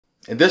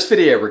In this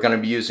video, we're going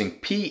to be using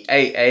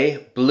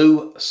PAA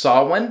Blue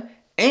Samhain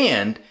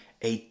and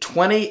a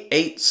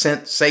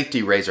 28-cent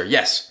safety razor.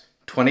 Yes,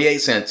 28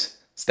 cents.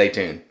 Stay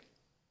tuned.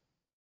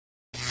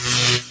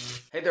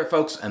 Hey there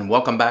folks, and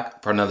welcome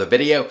back for another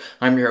video.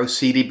 I'm your host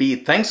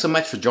CDB. Thanks so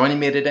much for joining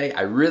me today.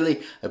 I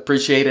really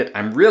appreciate it.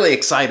 I'm really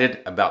excited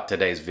about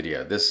today's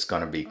video. This is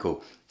going to be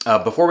cool.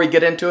 Before we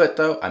get into it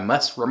though, I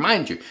must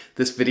remind you,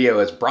 this video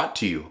is brought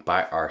to you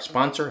by our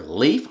sponsor,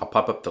 Leaf. I'll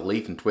pop up the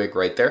Leaf and Twig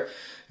right there.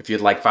 If you'd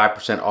like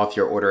 5% off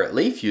your order at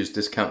Leaf, use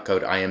discount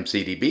code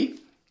IAMCDB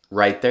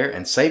right there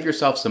and save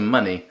yourself some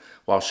money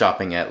while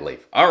shopping at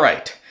Leaf. All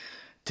right,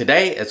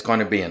 today it's going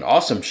to be an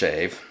awesome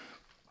shave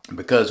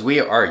because we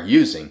are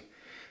using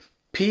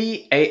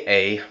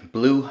PAA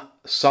Blue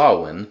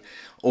Samhain,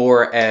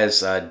 or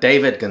as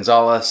David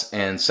Gonzalez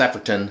and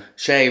Sefferton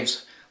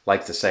Shaves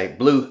like to say,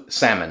 Blue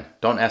Salmon.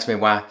 Don't ask me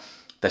why,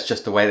 that's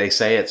just the way they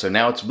say it. So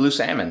now it's Blue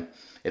Salmon.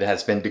 It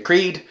has been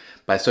decreed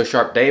by So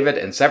Sharp David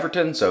and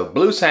Sefferton, so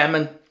Blue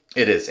Salmon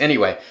it is.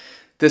 Anyway,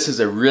 this is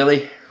a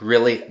really,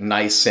 really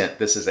nice scent.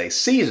 This is a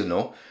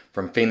seasonal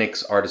from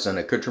Phoenix Artisan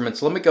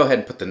Accoutrements. Let me go ahead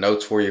and put the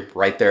notes for you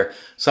right there.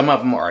 Some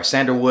of them are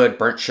sandalwood,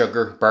 burnt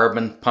sugar,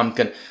 bourbon,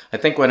 pumpkin. I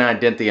think when I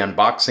did the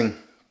unboxing,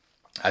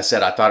 I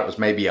said I thought it was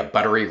maybe a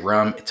buttery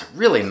rum. It's a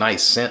really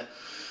nice scent.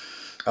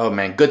 Oh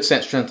man, good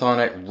scent strength on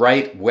it,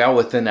 right well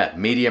within that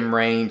medium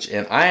range.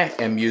 And I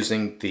am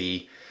using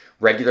the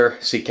regular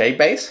CK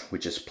base,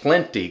 which is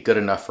plenty good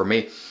enough for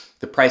me.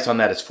 The price on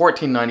that is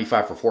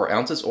 $14.95 for 4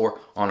 ounces, or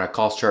on our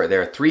cost chart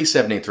there,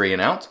 $3.73 an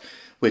ounce,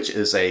 which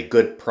is a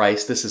good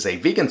price. This is a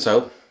vegan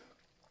soap.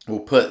 We'll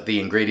put the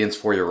ingredients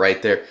for you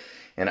right there.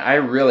 And I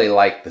really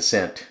like the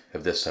scent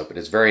of this soap. It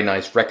is very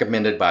nice,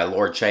 recommended by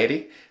Lord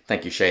Shady.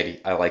 Thank you,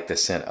 Shady. I like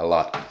this scent a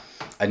lot.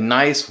 A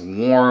nice,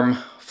 warm,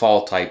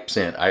 fall type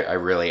scent. I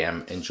really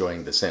am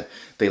enjoying the scent.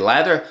 The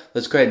lather,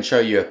 let's go ahead and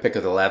show you a pic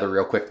of the lather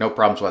real quick. No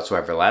problems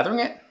whatsoever lathering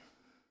it.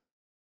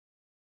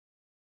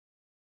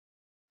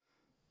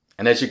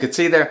 And as you can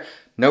see there,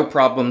 no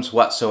problems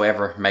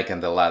whatsoever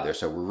making the lather.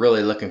 So we're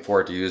really looking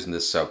forward to using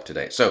this soap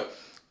today. So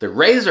the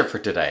razor for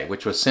today,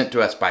 which was sent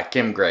to us by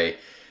Kim Gray,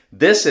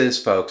 this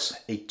is, folks,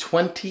 a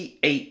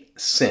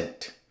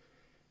 28-cent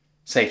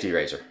safety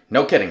razor.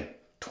 No kidding,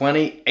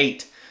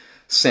 28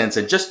 cents.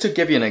 And just to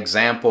give you an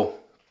example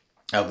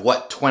of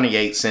what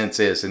 28 cents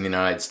is in the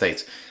United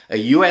States, a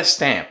US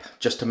stamp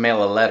just to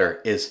mail a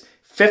letter is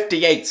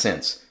 58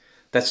 cents.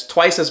 That's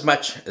twice as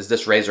much as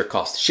this razor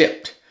costs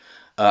shipped.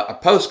 A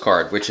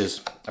postcard, which is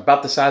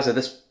about the size of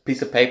this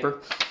piece of paper,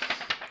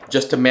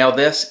 just to mail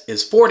this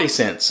is 40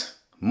 cents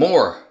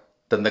more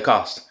than the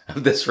cost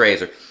of this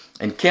razor.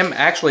 And Kim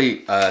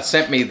actually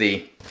sent me the,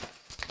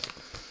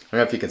 I don't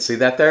know if you can see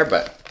that there,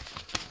 but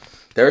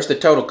there's the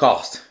total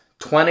cost,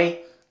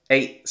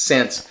 28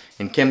 cents.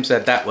 And Kim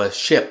said that was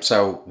shipped,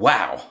 so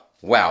wow,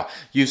 wow.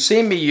 You've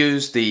seen me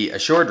use the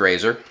Assured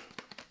razor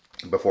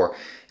before,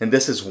 and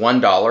this is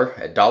 $1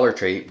 at Dollar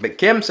Tree. But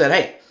Kim said,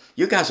 hey,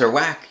 you guys are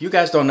whack. You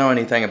guys don't know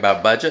anything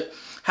about budget.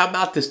 How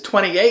about this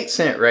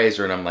 28-cent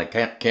razor? And I'm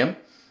like, Kim,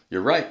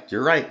 you're right.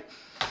 You're right.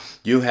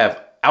 You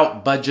have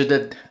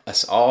out-budgeted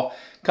us all.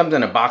 Comes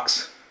in a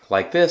box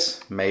like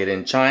this, made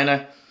in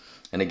China.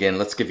 And again,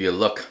 let's give you a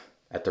look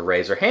at the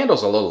razor.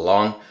 Handle's a little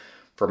long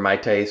for my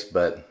taste,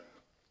 but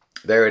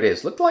there it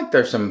is. Looked like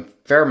there's some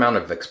fair amount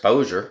of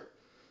exposure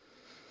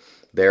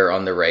there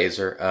on the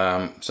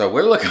razor. So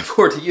we're looking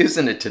forward to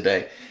using it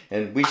today,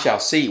 and we shall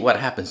see what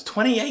happens.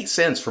 28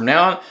 cents. From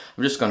now on,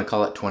 I'm just going to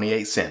call it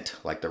 28 cent,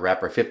 like the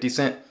rapper 50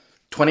 Cent.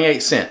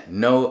 28 cent,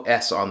 no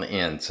S on the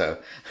end. So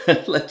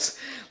let's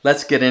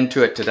get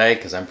into it today,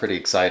 because I'm pretty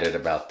excited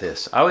about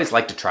this. I always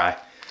like to try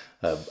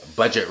a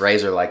budget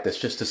razor like this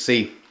just to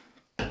see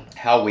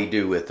how we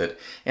do with it.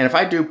 And if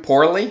I do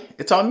poorly,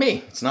 it's on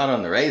me. It's not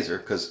on the razor,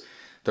 because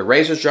the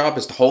razor's job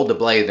is to hold the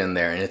blade in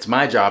there, and it's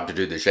my job to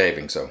do the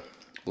shaving. So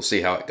we'll see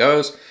how it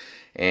goes.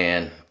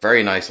 And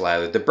very nice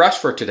lather. The brush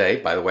for today,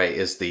 by the way,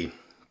 is the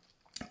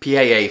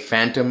PAA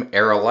Phantom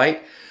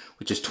Aerolite,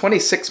 which is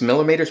 26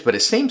 millimeters, but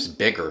it seems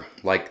bigger.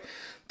 Like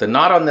the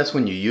knot on this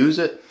when you use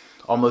it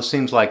almost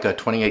seems like a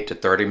 28 to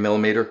 30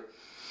 millimeter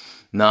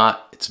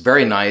knot. It's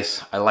very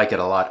nice. I like it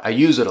a lot. I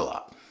use it a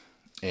lot,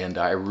 and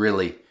I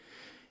really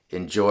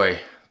enjoy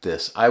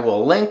this. I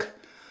will link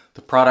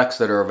the products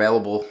that are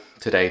available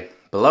today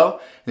below,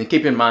 and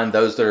keep in mind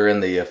those that are in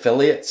the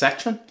affiliate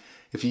section.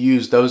 If you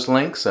use those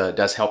links, it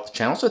does help the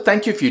channel. So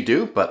thank you if you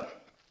do, but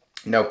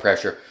no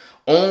pressure.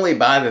 Only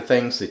buy the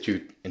things that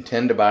you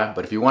intend to buy.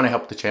 But if you want to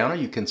help the channel,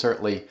 you can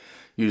certainly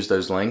use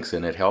those links,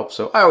 and it helps.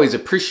 So I always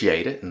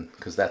appreciate it, and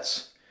because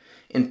that's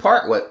in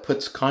part what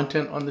puts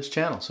content on this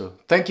channel. So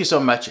thank you so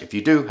much if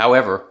you do.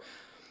 However,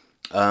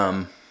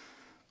 that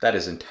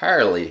is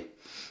entirely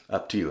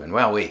up to you. And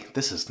wowee,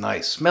 this is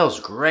nice. Smells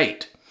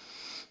great.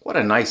 What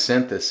a nice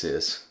scent this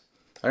is.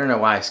 I don't know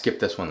why I skipped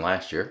this one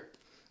last year,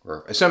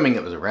 or assuming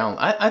it was around.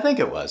 I think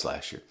it was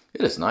last year.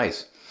 It is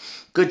nice.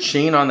 Good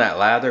sheen on that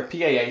lather.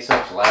 PAA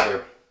soaps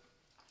lather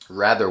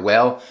rather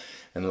well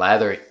and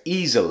lather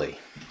easily.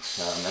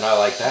 And I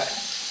like that.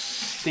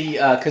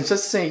 The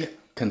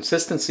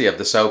consistency of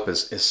the soap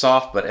is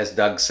soft, but as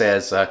Doug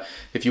says,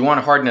 if you want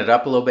to harden it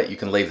up a little bit, you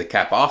can leave the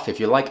cap off if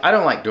you like. I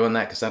don't like doing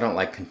that because I don't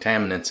like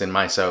contaminants in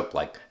my soap,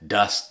 like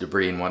dust,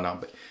 debris, and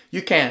whatnot, but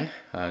you can,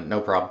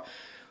 no problem.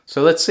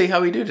 So let's see how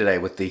we do today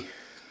with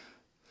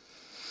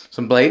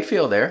some blade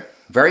feel there.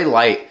 Very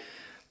light.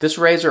 This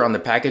razor on the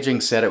packaging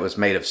said it was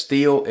made of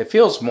steel. It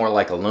feels more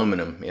like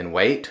aluminum in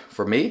weight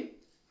for me.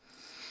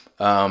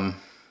 I'm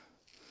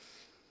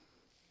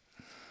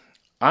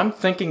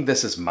thinking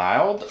this is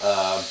mild.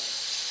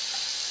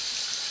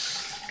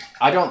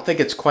 I don't think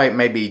it's quite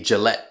maybe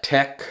Gillette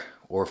Tech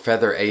or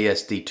Feather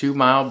ASD2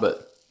 mild,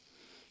 but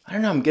I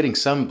don't know, I'm getting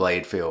some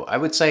blade feel. I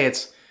would say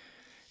it's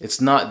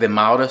not the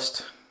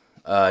mildest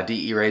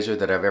DE razor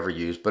that I've ever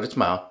used, but it's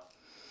mild.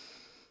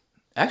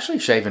 Actually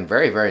shaving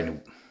very,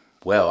 very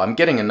well. I'm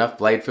getting enough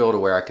blade feel to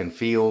where I can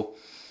feel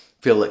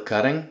it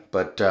cutting,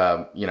 but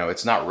you know,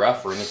 it's not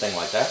rough or anything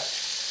like that.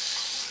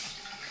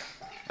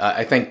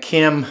 I think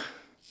Kim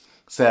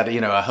said,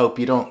 you know, I hope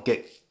you don't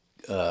get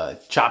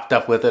chopped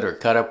up with it or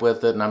cut up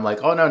with it. And I'm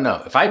like, oh,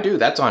 no. If I do,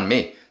 that's on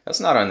me. That's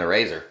not on the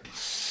razor.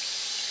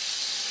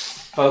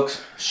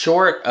 Folks,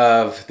 short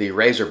of the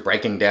razor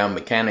breaking down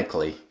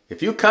mechanically,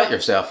 if you cut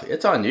yourself,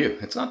 it's on you.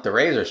 It's not the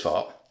razor's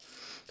fault.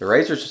 The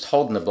razor's just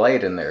holding the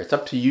blade in there. It's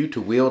up to you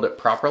to wield it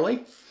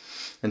properly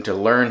and to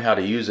learn how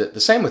to use it.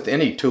 The same with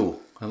any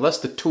tool, unless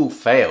the tool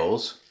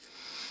fails.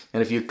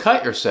 And if you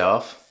cut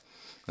yourself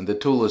and the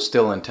tool is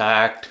still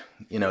intact,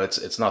 you know,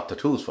 it's not the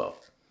tool's fault.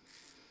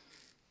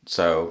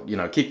 So, you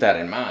know, keep that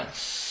in mind.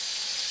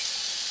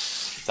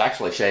 It's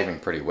actually shaving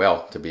pretty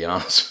well, to be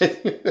honest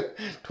with you.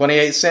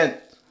 28 cent.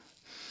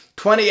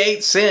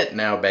 28 cent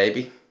now,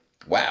 baby.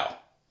 Wow.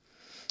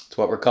 That's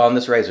what we're calling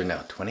this razor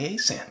now. 28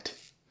 cent.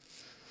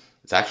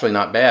 It's actually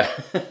not bad.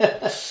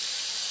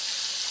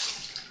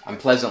 I'm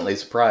pleasantly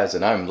surprised,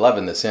 and I'm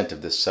loving the scent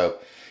of this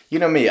soap. You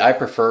know me, I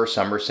prefer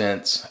summer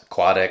scents,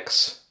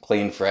 Aquatics,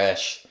 Clean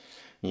Fresh,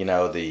 you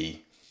know, the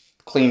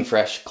Clean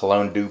Fresh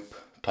cologne dupe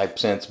type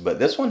scents. But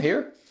this one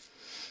here,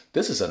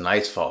 this is a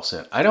nice fall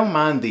scent. I don't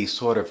mind the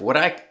sort of, what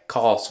I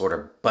call sort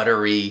of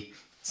buttery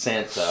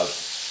scents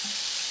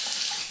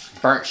of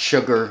burnt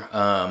sugar.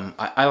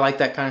 I like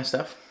that kind of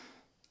stuff.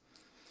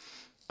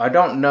 I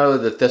don't know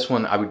that this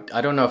one,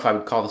 I don't know if I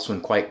would call this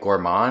one quite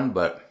gourmand,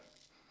 but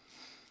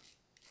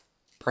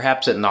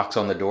perhaps it knocks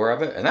on the door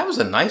of it. And that was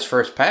a nice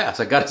first pass,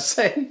 I gotta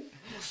say.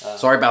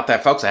 Sorry about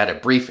that, folks. I had a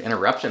brief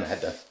interruption. I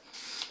had to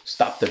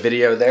stop the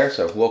video there,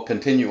 so we'll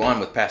continue on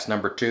with pass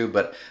number 2.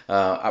 But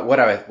what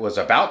I was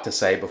about to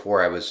say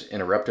before I was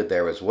interrupted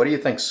there was, what do you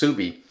think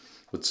Subi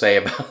would say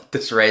about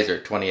this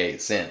razor,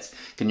 28 cents?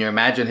 Can you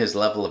imagine his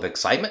level of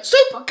excitement?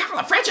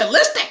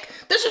 Supercalifragilistic!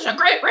 This is a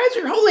great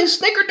razor! Holy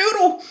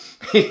snickerdoodle!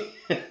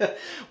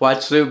 Watch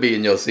Subi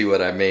and you'll see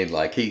what I mean.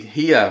 Like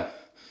a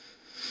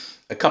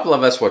couple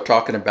of us were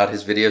talking about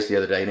his videos the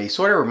other day, and he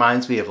sort of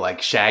reminds me of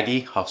like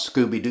Shaggy off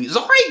Scooby-Doo.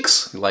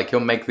 Zoinks! Like he'll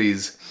make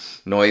these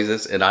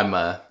noises, and I'm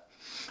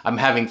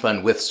having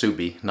fun with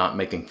Subi, not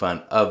making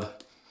fun of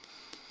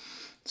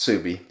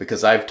Subi,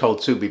 because I've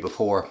told Subi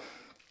before,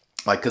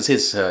 like, cause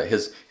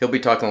he'll be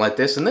talking like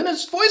this, and then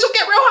his voice will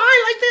get real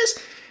high like this,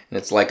 and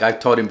it's like I've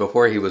told him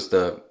before he was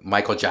the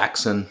Michael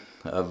Jackson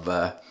of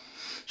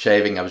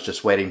shaving. I was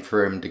just waiting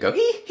for him to go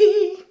hee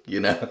hee, you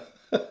know.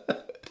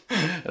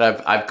 And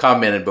I've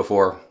commented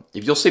before.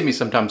 If you'll see me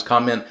sometimes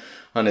comment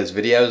on his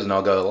videos, and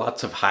I'll go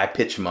lots of high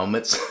pitched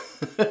moments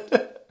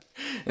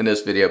in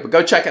this video, but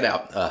go check it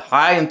out.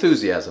 High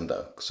enthusiasm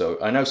though. So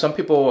I know some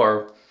people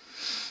are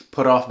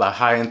put off by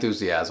high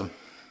enthusiasm.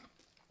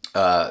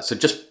 So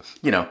just,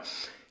 you know,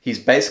 he's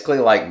basically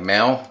like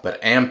Mel,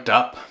 but amped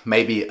up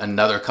maybe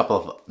another couple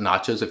of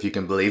notches, if you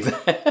can believe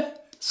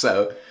that.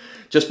 So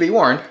just be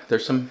warned,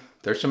 there's some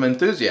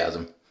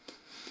enthusiasm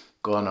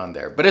going on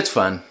there, but it's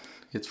fun.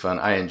 It's fun.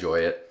 I enjoy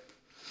it.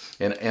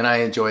 And I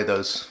enjoy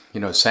those, you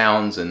know,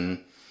 sounds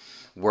and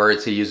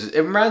words he uses.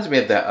 It reminds me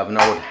of an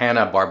old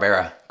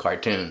Hanna-Barbera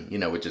cartoon, you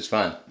know, which is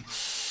fun.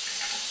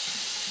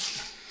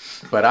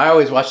 But I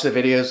always watch the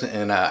videos,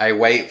 and I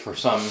wait for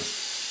some,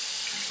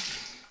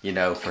 you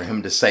know, for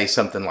him to say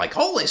something like,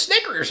 holy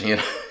Snickers, you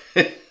know.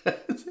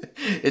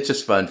 It's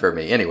just fun for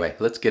me. Anyway,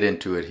 let's get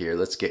into it here.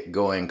 Let's get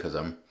going, because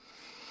I'm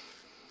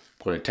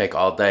going to take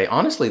all day.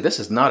 Honestly, this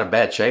is not a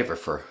bad shaver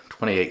for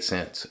 28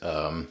 cents.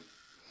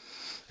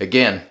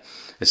 Again,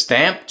 a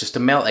stamp, just to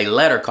mail a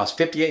letter, costs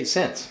 58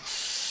 cents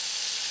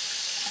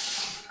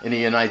in the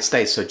United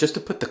States. So just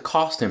to put the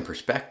cost in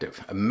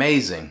perspective,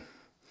 amazing.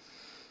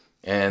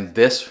 And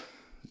this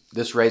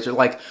razor,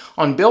 like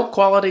on build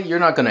quality, you're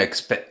not going to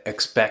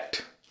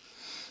expect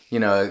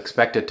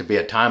it to be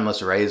a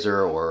timeless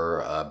razor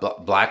or a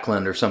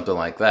Blackland or something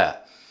like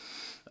that.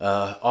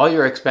 All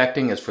you're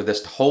expecting is for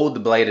this to hold the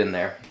blade in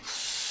there,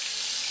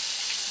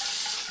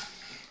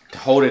 to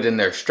hold it in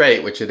there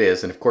straight, which it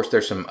is. And of course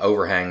there's some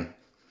overhang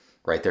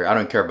right there. I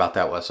don't care about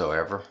that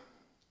whatsoever.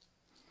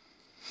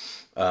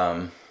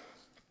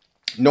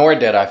 Nor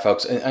did I,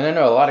 folks. And I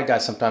know a lot of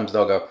guys, sometimes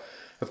they'll go,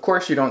 of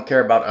course you don't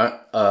care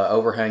about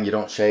overhang, you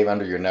don't shave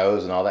under your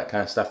nose and all that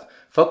kind of stuff.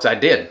 Folks, I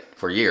did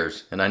for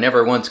years, and I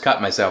never once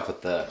cut myself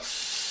with the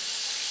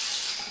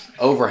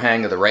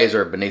overhang of the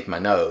razor beneath my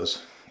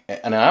nose.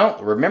 And I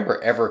don't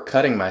remember ever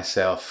cutting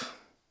myself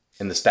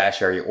in the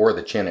stash area or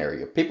the chin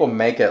area. People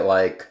make it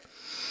like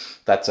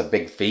that's a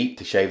big feat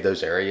to shave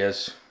those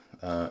areas.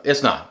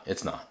 It's not.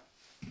 It's not.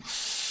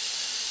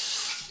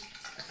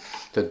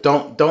 So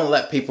don't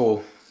let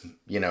people,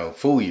 you know,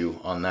 fool you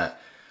on that.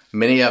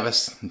 Many of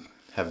us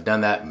have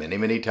done that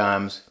many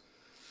times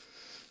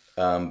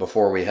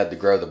before we had to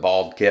grow the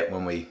bald kit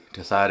when we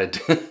decided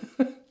to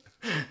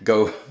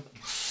go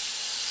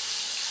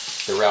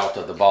the route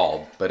of the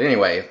bald. But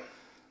anyway,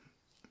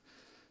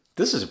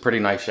 this is a pretty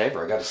nice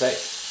shaver, I gotta say.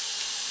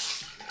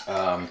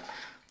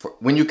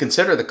 When you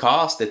consider the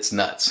cost, it's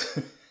nuts.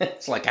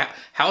 It's like,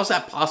 how is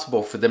that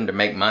possible for them to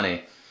make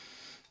money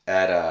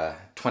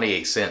at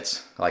 28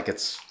 cents? Like,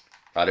 it's,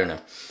 I don't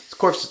know. Of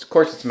course,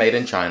 it's made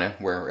in China,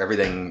 where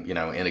everything, you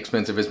know,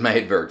 inexpensive is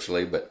made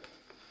virtually, but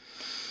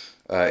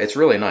it's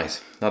really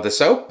nice. Now the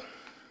soap,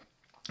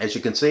 as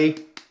you can see,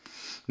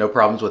 no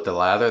problems with the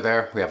lather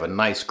there. We have a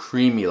nice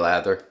creamy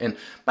lather. And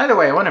by the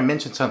way, I want to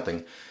mention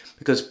something,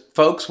 because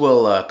folks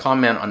will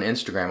comment on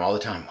Instagram all the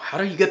time. How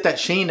do you get that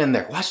sheen in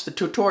there? Watch the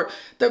tutorial.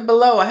 They're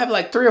below. I have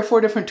like 3 or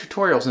 4 different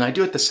tutorials, and I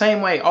do it the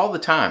same way all the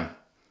time.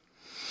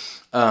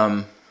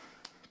 Hard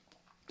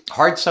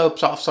soap,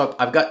 soft soap,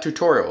 I've got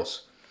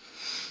tutorials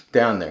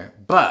down there.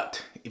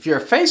 But if you're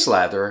a face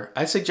latherer,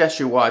 I suggest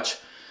you watch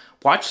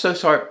So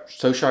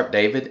Sharp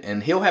David,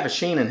 and he'll have a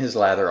sheen in his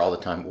lather all the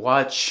time.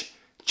 Watch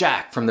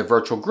Jack from the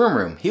Virtual Groom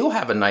Room. He'll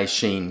have a nice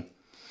sheen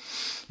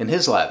in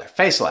his lather,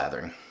 face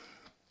lathering.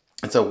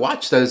 And so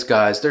watch those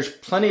guys. There's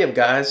plenty of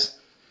guys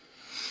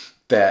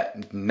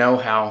that know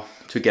how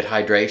to get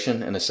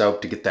hydration in a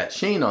soap to get that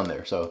sheen on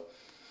there. So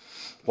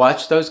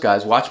watch those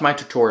guys. Watch my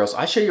tutorials.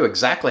 I show you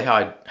exactly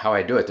how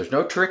I do it. There's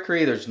no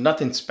trickery. There's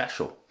nothing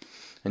special.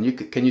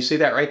 And can you see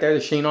that right there,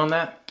 the sheen on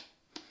that?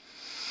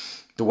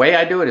 The way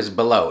I do it is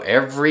below.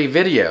 Every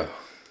video,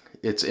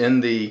 it's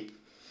in the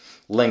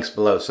links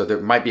below. So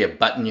there might be a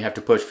button you have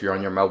to push if you're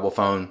on your mobile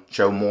phone,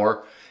 show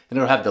more. And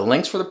it'll have the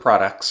links for the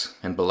products.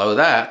 And below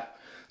that,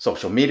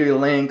 social media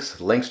links,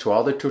 links to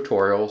all the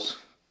tutorials,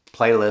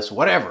 playlists,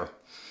 whatever.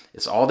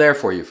 It's all there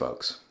for you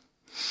folks.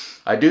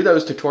 I do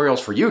those tutorials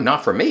for you,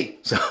 not for me.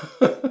 So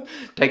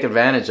take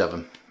advantage of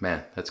them.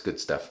 Man, that's good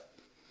stuff.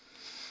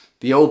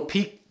 The old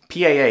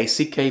PAA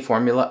CK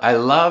formula. I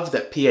love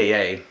that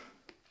PAA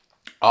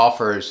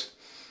offers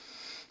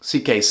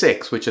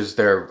CK6, which is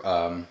their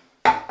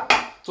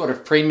sort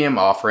of premium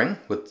offering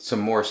with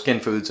some more skin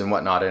foods and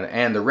whatnot,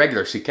 and the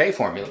regular CK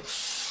formula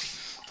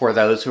for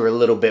those who are a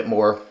little bit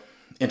more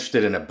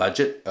interested in a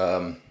budget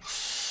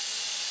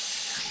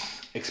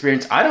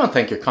experience. I don't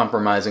think you're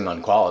compromising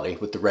on quality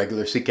with the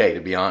regular CK,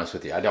 to be honest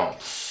with you. I don't.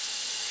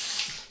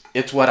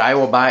 It's what I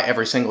will buy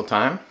every single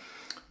time,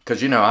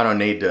 because, you know, I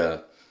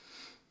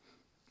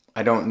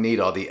don't need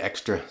all the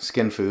extra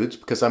skin foods,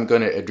 because I'm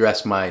going to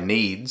address my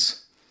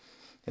needs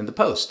in the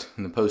post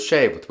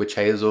shave with witch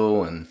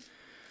hazel and,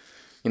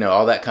 you know,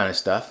 all that kind of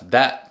stuff.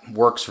 That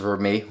works for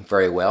me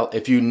very well.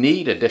 If you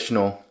need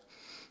additional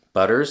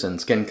butters and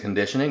skin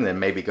conditioning, then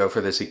maybe go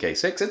for the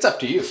CK6. It's up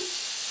to you.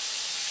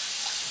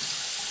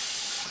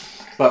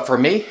 But for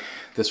me,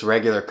 this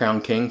regular Crown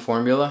King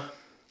formula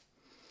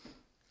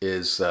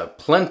is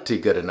plenty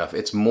good enough.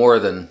 It's more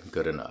than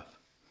good enough.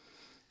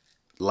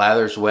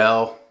 Lathers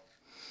well,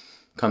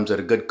 comes at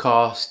a good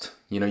cost.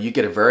 You know, you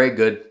get a very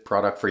good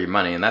product for your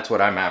money, and that's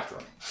what I'm after.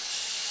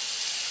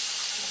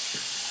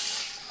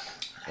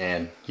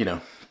 And, you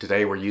know,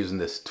 today we're using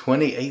this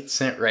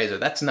 28-cent razor.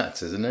 That's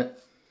nuts, isn't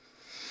it?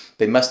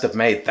 They must have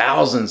made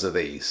thousands of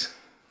these,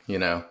 you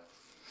know.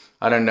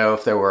 I don't know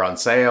if they were on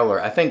sale,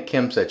 or I think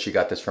Kim said she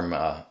got this from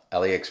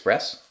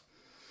AliExpress.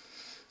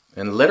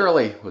 And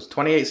literally, it was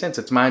 28 cents.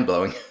 It's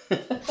mind-blowing.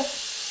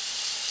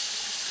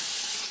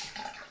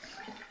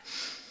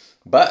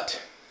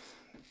 But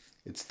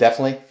it's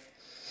definitely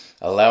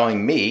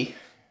allowing me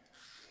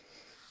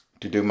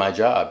to do my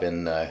job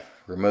in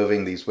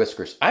removing these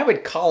whiskers. I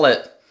would call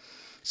it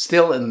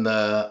still in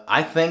the,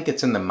 I think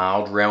it's in the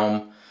mild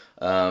realm.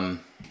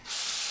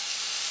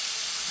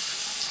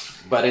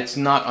 But it's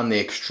not on the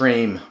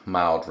extreme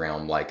mild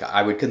realm. Like,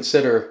 I would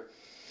consider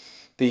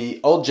the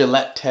old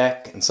Gillette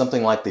Tech and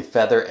something like the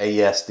Feather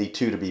AES-D2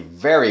 to be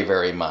very,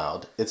 very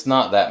mild. It's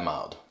not that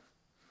mild.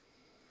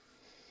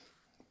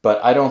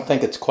 But I don't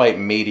think it's quite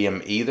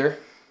medium either.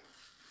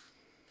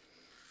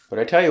 But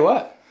I tell you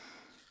what,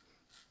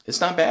 it's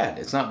not bad.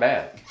 It's not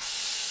bad.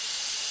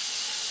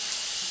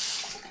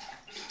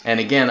 And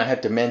again, I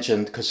have to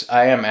mention, because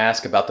I am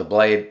asked about the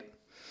blade,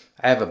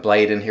 I have a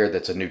blade in here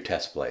that's a new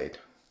test blade.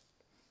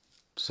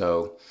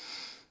 So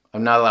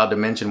I'm not allowed to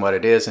mention what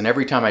it is. And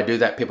every time I do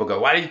that, people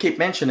go, why do you keep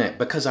mentioning it?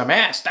 Because I'm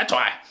asked, that's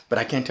why. But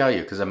I can't tell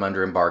you because I'm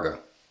under embargo.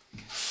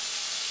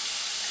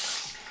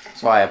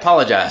 So I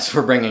apologize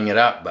for bringing it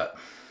up, but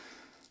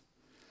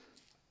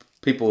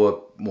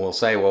people will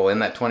say, well, in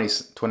that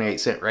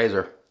 28-cent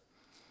razor,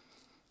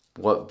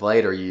 what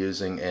blade are you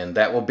using? And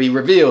that will be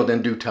revealed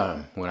in due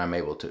time when I'm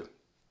able to.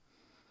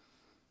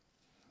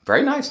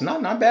 very nice.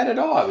 Not bad at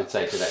all, I would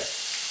say today.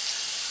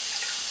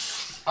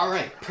 All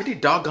right, pretty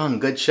doggone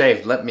good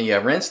shave. Let me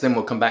rinse, then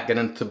we'll come back and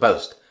get into the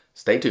boast.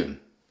 Stay tuned.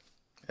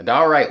 And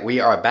all right, we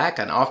are back,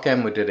 and off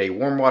cam we did a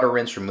warm water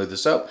rinse, remove the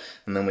soap,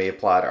 and then we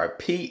applied our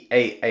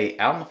PAA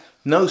alum.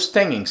 No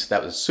stingings,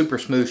 that was a super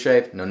smooth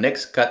shave. No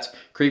nicks, cuts,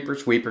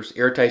 creepers, weepers,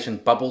 irritation,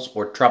 bubbles,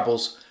 or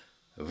troubles.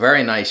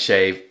 Very nice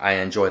shave. I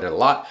enjoyed it a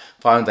lot.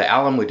 Following the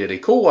alum, we did a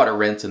cool water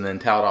rinse and then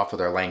toweled off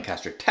with our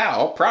Lancaster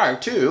towel prior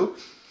to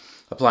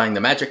applying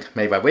the magic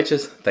made by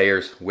witches,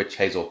 Thayer's Witch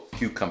Hazel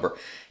Cucumber.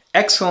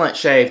 Excellent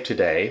shave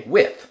today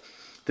with,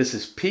 this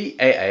is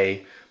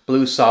PAA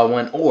Blue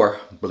Salmon or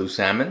Blue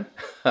Salmon.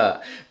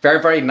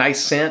 Very, very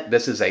nice scent.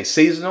 This is a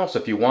seasonal, so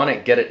if you want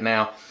it, get it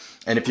now.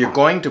 And if you're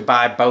going to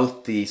buy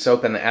both the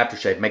soap and the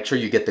aftershave, make sure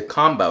you get the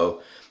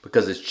combo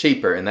because it's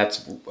cheaper, and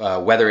that's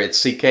whether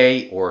it's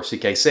CK or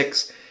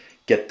CK6,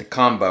 get the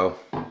combo.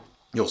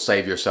 You'll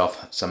save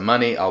yourself some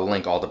money. I'll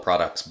link all the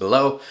products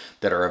below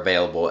that are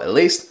available at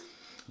least.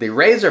 The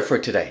razor for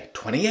today,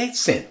 28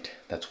 cent.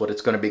 That's what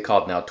it's going to be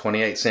called now,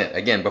 28 cent.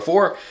 Again,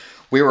 before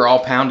we were all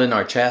pounding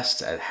our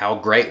chests at how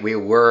great we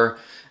were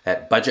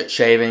at budget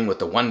shaving with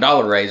the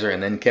 $1 razor,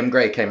 and then Kim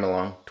Gray came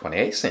along,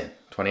 28 cent,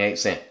 28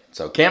 cent.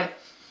 So Kim,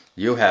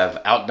 you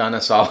have outdone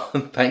us all.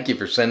 Thank you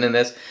for sending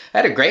this. I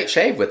had a great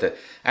shave with it.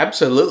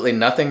 Absolutely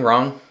nothing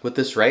wrong with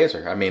this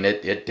razor. I mean,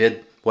 it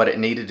did what it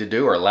needed to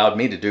do, or allowed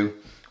me to do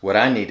what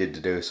I needed to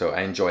do, so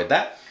I enjoyed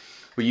that.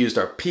 We used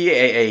our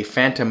PAA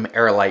Phantom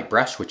Aerolite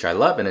brush, which I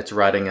love, and it's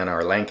riding on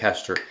our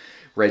Lancaster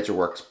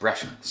Razorworks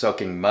brush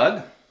soaking mug.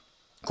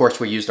 Of course,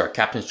 we used our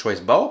Captain's Choice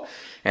bowl,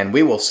 and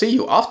we will see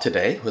you off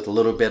today with a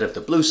little bit of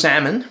the Blue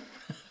Salmon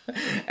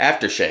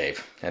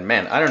aftershave. And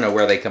man, I don't know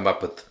where they come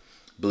up with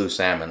Blue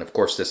Salmon. Of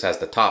course, this has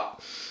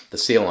the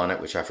seal on it,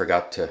 which I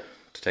forgot to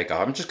take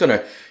off. I'm just going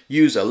to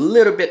use a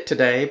little bit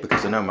today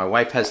because I know my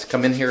wife has to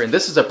come in here, and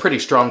this is a pretty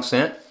strong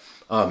scent.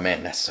 Oh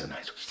man, that's so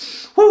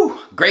nice. Woo,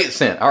 great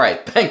scent. All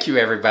right, thank you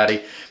everybody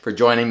for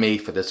joining me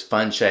for this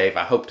fun shave.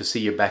 I hope to see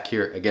you back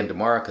here again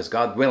tomorrow because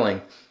God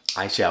willing,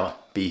 I shall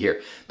be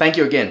here. Thank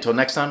you again. Until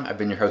next time, I've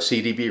been your host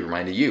CDB,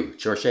 reminding you,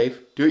 it's your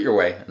shave, do it your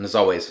way, and as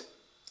always,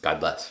 God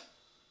bless.